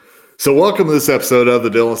So, welcome to this episode of the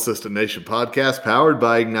Dental Assistant Nation podcast powered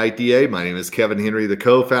by Ignite DA. My name is Kevin Henry, the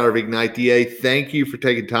co founder of Ignite DA. Thank you for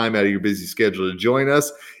taking time out of your busy schedule to join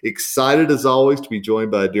us. Excited as always to be joined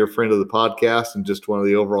by a dear friend of the podcast and just one of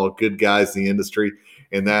the overall good guys in the industry,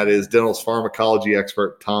 and that is dental's pharmacology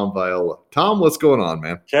expert, Tom Viola. Tom, what's going on,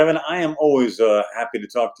 man? Kevin, I am always happy to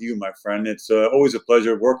talk to you, my friend. It's always a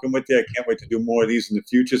pleasure working with you. I can't wait to do more of these in the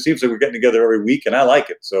future. Seems like we're getting together every week, and I like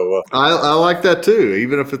it. So I like that too,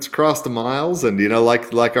 even if it's across the miles. And,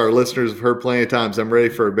 like our listeners have heard plenty of times, I'm ready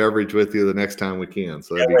for a beverage with you the next time we can.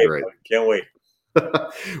 So that'd be great. Buddy. Can't wait.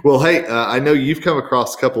 Well, hey, I know you've come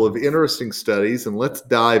across a couple of interesting studies, and let's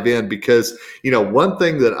dive in because, one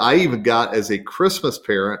thing that I even got as a Christmas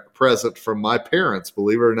present from my parents,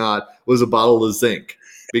 believe it or not, was a bottle of zinc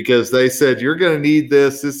because they said, you're going to need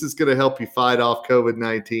this. This is going to help you fight off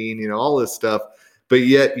COVID-19, all this stuff. But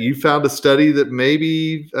yet you found a study that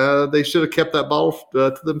maybe they should have kept that bottle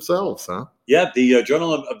to themselves, huh? Yeah, the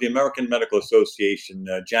Journal of the American Medical Association,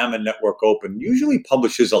 JAMA Network Open, usually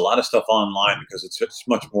publishes a lot of stuff online because it's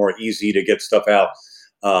much more easy to get stuff out,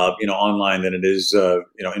 online than it is,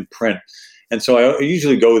 in print. And so I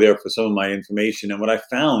usually go there for some of my information. And what I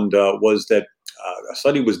found was that a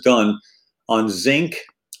study was done on zinc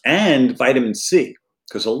and vitamin C,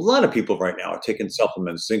 because a lot of people right now are taking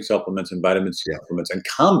supplements, zinc supplements and vitamin C supplements and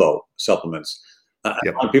combo supplements. A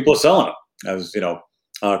lot of people are selling them as,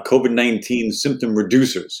 COVID-19 symptom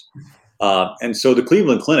reducers. And so the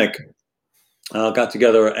Cleveland Clinic got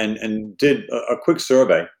together and did a quick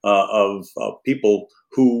survey of people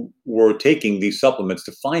who were taking these supplements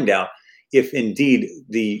to find out if indeed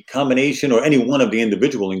the combination or any one of the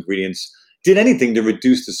individual ingredients did anything to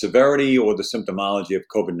reduce the severity or the symptomology of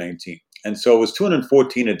COVID-19. And so it was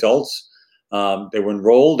 214 adults. They were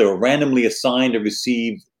enrolled. They were randomly assigned to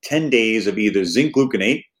receive 10 days of either zinc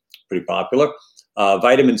gluconate, pretty popular,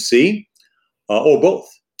 vitamin C, or both.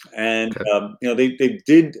 And, they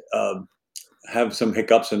did have some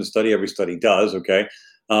hiccups in the study. Every study does, okay?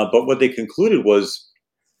 But what they concluded was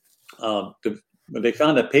they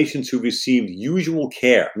found that patients who received usual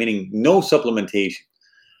care, meaning no supplementation,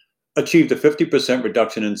 achieved a 50%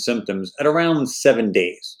 reduction in symptoms at around 7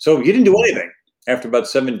 days. So if you didn't do anything, after about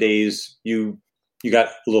 7 days, you got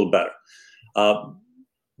a little better.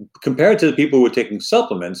 Compared to the people who were taking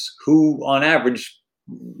supplements, who on average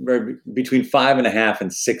were between 5.5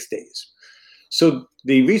 and 6 days. So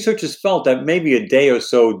the researchers felt that maybe a day or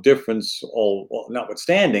so difference, all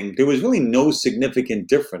notwithstanding, there was really no significant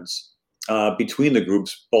difference between the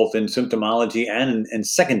groups, both in symptomology and in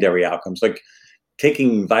secondary outcomes. Like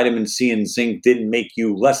taking vitamin C and zinc didn't make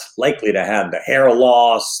you less likely to have the hair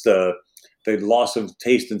loss, the loss of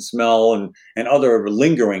taste and smell, and other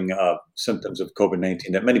lingering symptoms of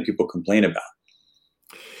COVID-19 that many people complain about.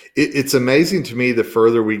 It's amazing to me the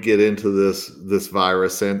further we get into this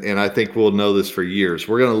virus, and I think we'll know this for years.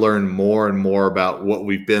 We're going to learn more and more about what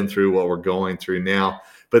we've been through, what we're going through now.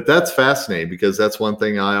 But that's fascinating because that's one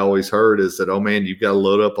thing I always heard is that, oh man, you've got to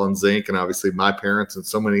load up on zinc, and obviously my parents and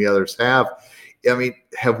so many others have. I mean,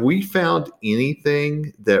 have we found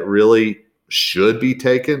anything that really should be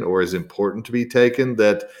taken or is important to be taken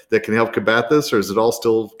that can help combat this, or is it all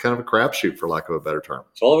still kind of a crapshoot, for lack of a better term?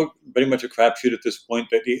 It's all pretty much a crapshoot at this point.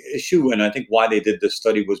 But the issue, and I think why they did this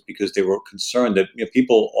study, was because they were concerned that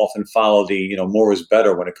people often follow the more is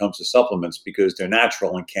better when it comes to supplements because they're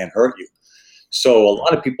natural and can't hurt you. So a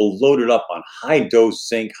lot of people loaded up on high dose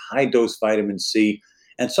zinc, high dose vitamin C,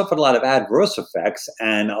 and suffered a lot of adverse effects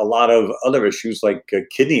and a lot of other issues like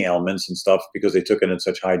kidney ailments and stuff because they took it in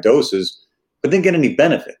such high doses, but didn't get any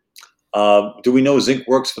benefit. Do we know zinc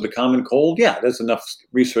works for the common cold? Yeah, there's enough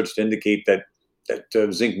research to indicate that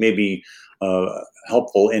zinc may be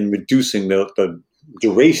helpful in reducing the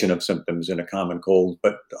duration of symptoms in a common cold,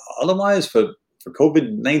 but otherwise for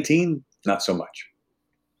COVID-19, not so much.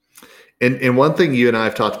 And one thing you and I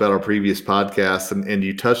have talked about on previous podcasts, and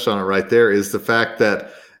you touched on it right there, is the fact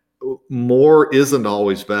that more isn't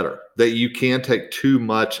always better, that you can take too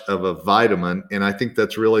much of a vitamin. And I think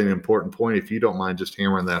that's really an important point, if you don't mind just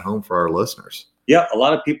hammering that home for our listeners. Yeah, a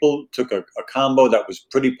lot of people took a combo that was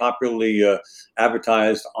pretty popularly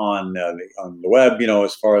advertised on the web,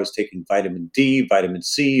 as far as taking vitamin D, vitamin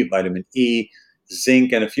C, vitamin E,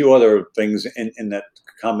 zinc, and a few other things in that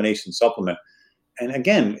combination supplement. And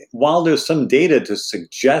again, while there's some data to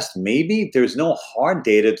suggest maybe, there's no hard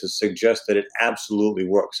data to suggest that it absolutely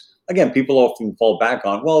works. Again, people often fall back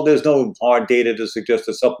on, well, there's no hard data to suggest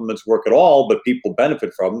that supplements work at all, but people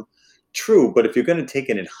benefit from them. True, but if you're going to take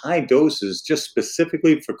it in high doses, just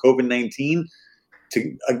specifically for COVID-19,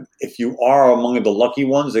 if you are among the lucky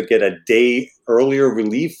ones that get a day earlier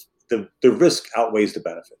relief, the risk outweighs the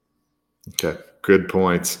benefit. Okay. Good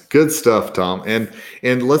points. Good stuff, Tom.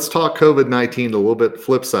 And let's talk COVID-19 a little bit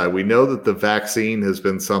flip side. We know that the vaccine has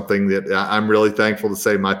been something that I'm really thankful to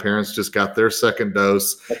say my parents just got their second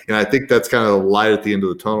dose. And I think that's kind of the light at the end of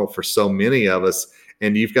the tunnel for so many of us.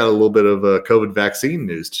 And you've got a little bit of COVID vaccine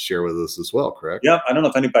news to share with us as well, correct? Yeah, I don't know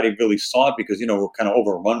if anybody really saw it because, we're kind of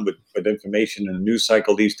overrun with information in the news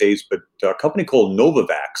cycle these days, but a company called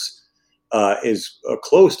Novavax is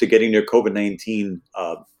close to getting their COVID-19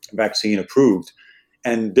 vaccine approved.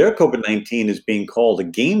 And their COVID-19 is being called a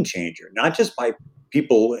game changer, not just by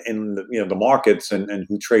people in the markets and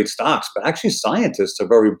who trade stocks, but actually scientists are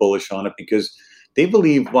very bullish on it because they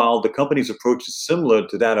believe while the company's approach is similar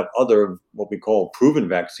to that of other what we call proven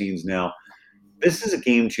vaccines now, this is a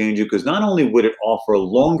game changer because not only would it offer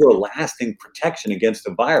longer lasting protection against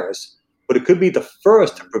the virus, but it could be the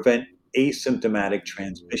first to prevent asymptomatic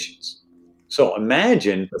transmissions. So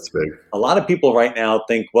imagine That's big. a lot of people right now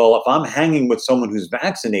think, well, if I'm hanging with someone who's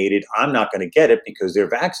vaccinated, I'm not going to get it because they're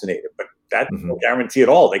vaccinated. But that's no guarantee at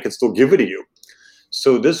all. They could still give it to you.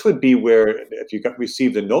 So this would be where if you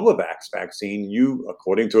received the Novavax vaccine, you,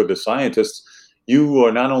 according to the scientists, you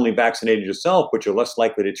are not only vaccinated yourself, but you're less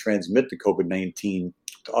likely to transmit the COVID-19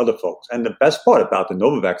 to other folks. And the best part about the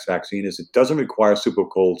Novavax vaccine is it doesn't require super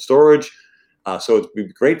cold storage. So it'd be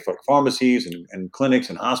great for pharmacies and clinics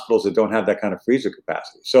and hospitals that don't have that kind of freezer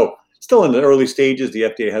capacity. So still in the early stages, the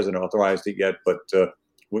FDA hasn't authorized it yet, but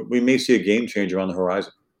we may see a game changer on the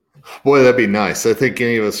horizon. Boy, that'd be nice. I think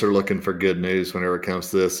any of us are looking for good news whenever it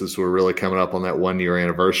comes to this, as we're really coming up on that 1 year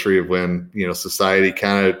anniversary of when, society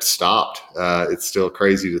kind of stopped. It's still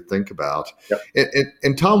crazy to think about. Yep.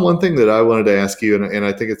 And Tom, one thing that I wanted to ask you, and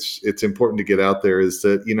I think it's important to get out there is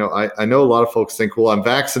that, I know a lot of folks think, well, I'm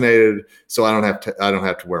vaccinated, so I don't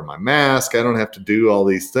have to wear my mask. I don't have to do all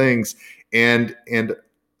these things. And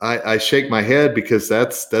I shake my head because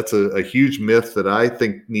that's a huge myth that I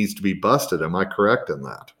think needs to be busted. Am I correct in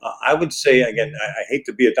that? I would say, again, I hate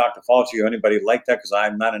to be a Dr. Fauci or anybody like that because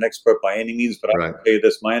I'm not an expert by any means, but I would say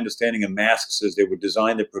this. My understanding of masks is they were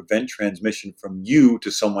designed to prevent transmission from you to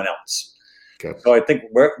someone else. Okay. So I think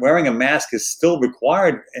wearing a mask is still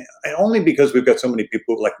required, and only because we've got so many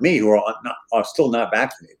people like me who are still not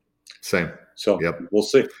vaccinated. Same. So we'll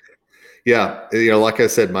see. Yeah, like I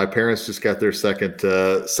said, my parents just got their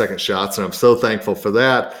second shots, and I'm so thankful for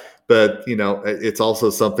that. But it's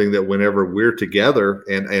also something that whenever we're together,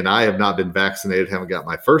 and I have not been vaccinated, haven't got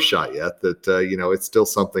my first shot yet, that it's still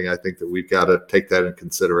something I think that we've got to take that in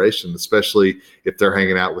consideration, especially if they're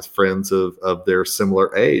hanging out with friends of their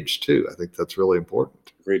similar age too. I think that's really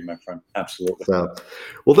important. Agreed, my friend. Absolutely. So,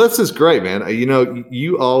 well, this is great, man.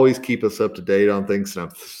 You always keep us up to date on things, and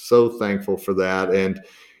I'm so thankful for that. And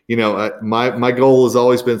my goal has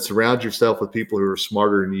always been surround yourself with people who are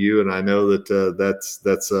smarter than you, and I know that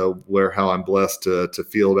that's how I'm blessed to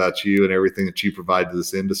feel about you and everything that you provide to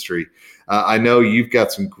this industry. I know you've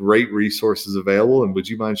got some great resources available, and would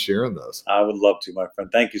you mind sharing those? I would love to, my friend.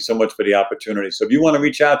 Thank you so much for the opportunity. So if you want to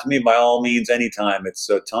reach out to me, by all means, anytime. It's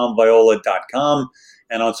tomviola.com,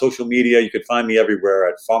 and on social media, you can find me everywhere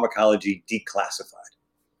at Pharmacology Declassified.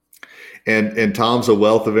 And Tom's a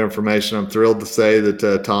wealth of information. I'm thrilled to say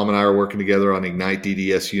that Tom and I are working together on Ignite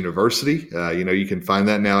DDS University. You can find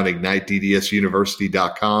that now at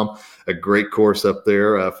igniteddsuniversity.com. A great course up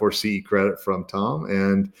there for CE credit from Tom.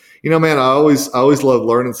 And, man, I always love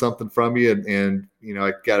learning something from you. And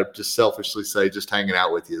I got to just selfishly say, just hanging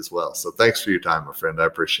out with you as well. So thanks for your time, my friend. I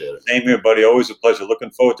appreciate it. Same here, buddy. Always a pleasure.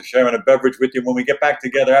 Looking forward to sharing a beverage with you when we get back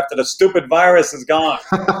together after the stupid virus is gone.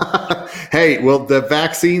 Hey, well, the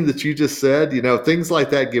vaccine that you just said, things like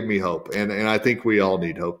that give me hope. And I think we all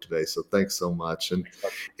need hope today. So thanks so much. And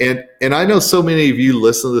I know so many of you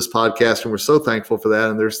listen to this podcast, and we're so thankful for that.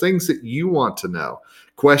 And there's things that you want to know,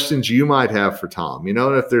 questions you might have for Tom, and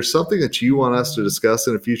if there's something that you want us to discuss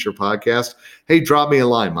in a future podcast, hey, drop me a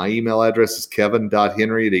line. My email address is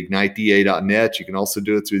kevin.henry@igniteda.net. You can also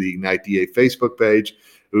do it through the Ignite DA Facebook page.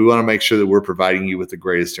 We want to make sure that we're providing you with the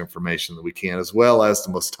greatest information that we can, as well as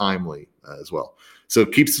the most timely as well. So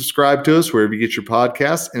keep subscribed to us wherever you get your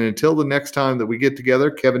podcasts. And until the next time that we get together,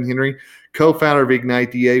 Kevin Henry, co-founder of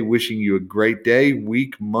Ignite DA, wishing you a great day,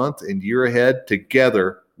 week, month, and year ahead.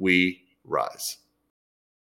 Together we rise.